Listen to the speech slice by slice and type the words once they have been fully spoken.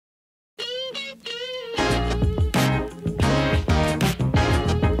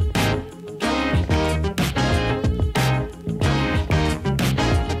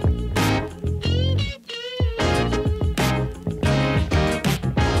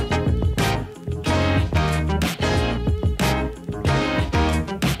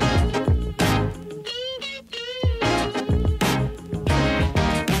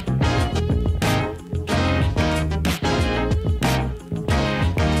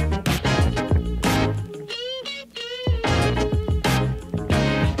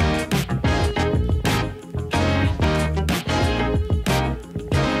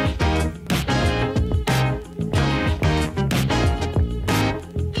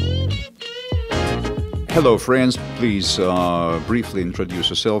Hello friends, please briefly introduce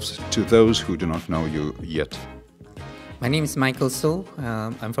yourselves to those who do not know you yet. My name is Michael So.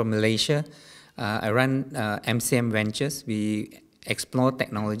 I'm from Malaysia. I run MCM Ventures. We explore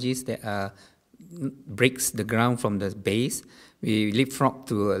technologies that breaks the ground from the base. We leapfrog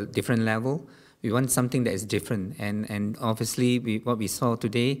to a different level. We want something that is different, and obviously what we saw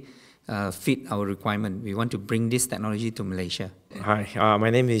today fit our requirement. We want to bring this technology to Malaysia. Hi, my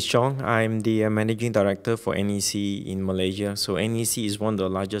name is John. I'm the Managing Director for NEC in Malaysia. So NEC is one of the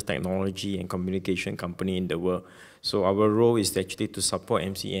largest technology and communication company in the world. So our role is actually to support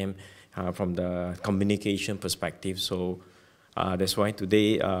MCM from the communication perspective. So that's why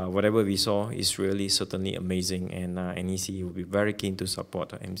today, whatever we saw is really certainly amazing, and NEC will be very keen to support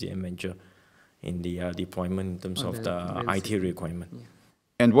MCM venture in the deployment in terms of the IT requirement. Yeah.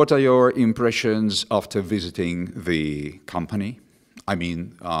 And what are your impressions after visiting the company? I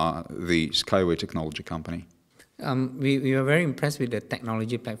mean, the Skyway technology company. We were very impressed with the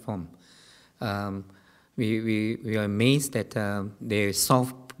technology platform. We are amazed that they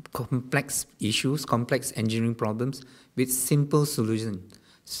solve complex issues, complex engineering problems with simple solution,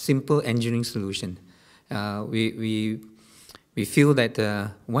 simple engineering solution. We feel that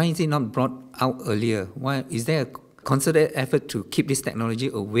why is it not brought out earlier? Why is there a concerted effort to keep this technology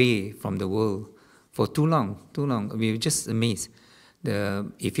away from the world for too long? We were just amazed.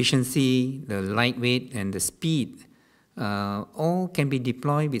 The efficiency, the lightweight, and the speed all can be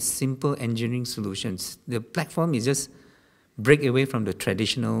deployed with simple engineering solutions. The platform is just break away from the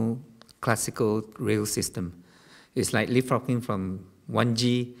traditional classical rail system. It's like leapfrogging from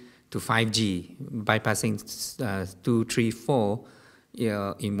 1G to 5G, bypassing 2, 3, 4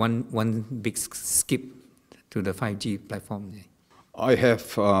 in one big skip to the 5G platform. I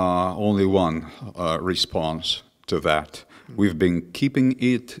have only one response to that. We've been keeping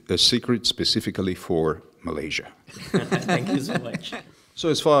it a secret specifically for Malaysia. Thank you so much. So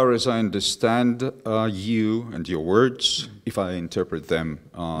as far as I understand you and your words, if I interpret them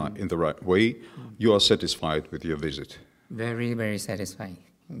in the right way, you are satisfied with your visit? Very, very satisfying.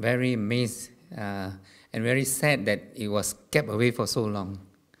 Very amazed and very sad that it was kept away for so long.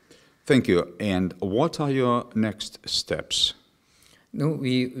 Thank you. And what are your next steps? No,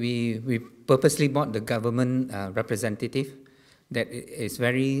 we purposely brought the government representative that is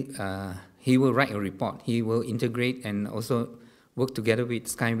very, he will write a report. He will integrate and also work together with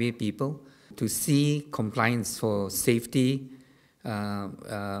Skyway people to see compliance for safety,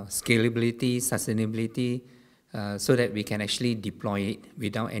 scalability, sustainability, so that we can actually deploy it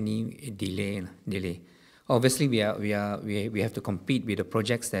without any delay. Obviously, we have to compete with the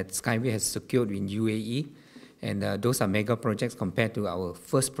projects that Skyway has secured in UAE, and those are mega projects compared to our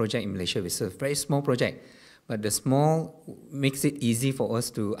first project in Malaysia, which is a very small project. But the small makes it easy for us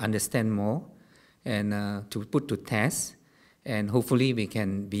to understand more and to put to test, and hopefully we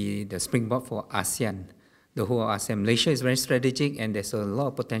can be the springboard for ASEAN, the whole ASEAN. Malaysia is very strategic, and there's a lot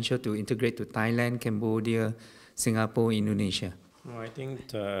of potential to integrate to Thailand, Cambodia, Singapore, Indonesia. Well, I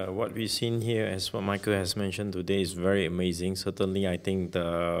think what we've seen here, as what Michael has mentioned today, is very amazing. Certainly, I think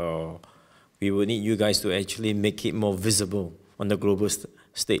we will need you guys to actually make it more visible on the global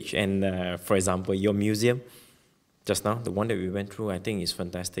stage. And for example, your museum, just now, the one that we went through, I think is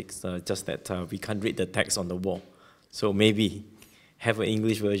fantastic. Just that we can't read the text on the wall. So maybe have an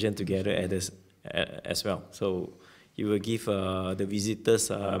English version together as well. So you will give the visitors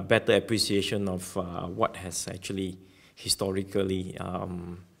a better appreciation of what has actually historically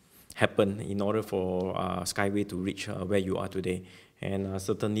happened in order for Skyway to reach where you are today. And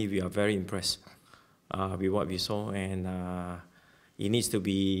certainly we are very impressed with what we saw, and it needs to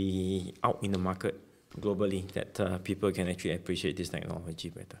be out in the market globally that people can actually appreciate this technology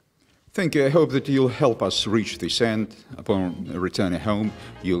better. Thank you. I hope that you'll help us reach this end. Upon returning home,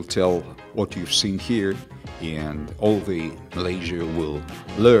 you'll tell what you've seen here, and all the Malaysia will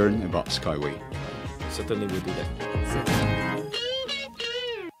learn about Skyway. Certainly we'll do that.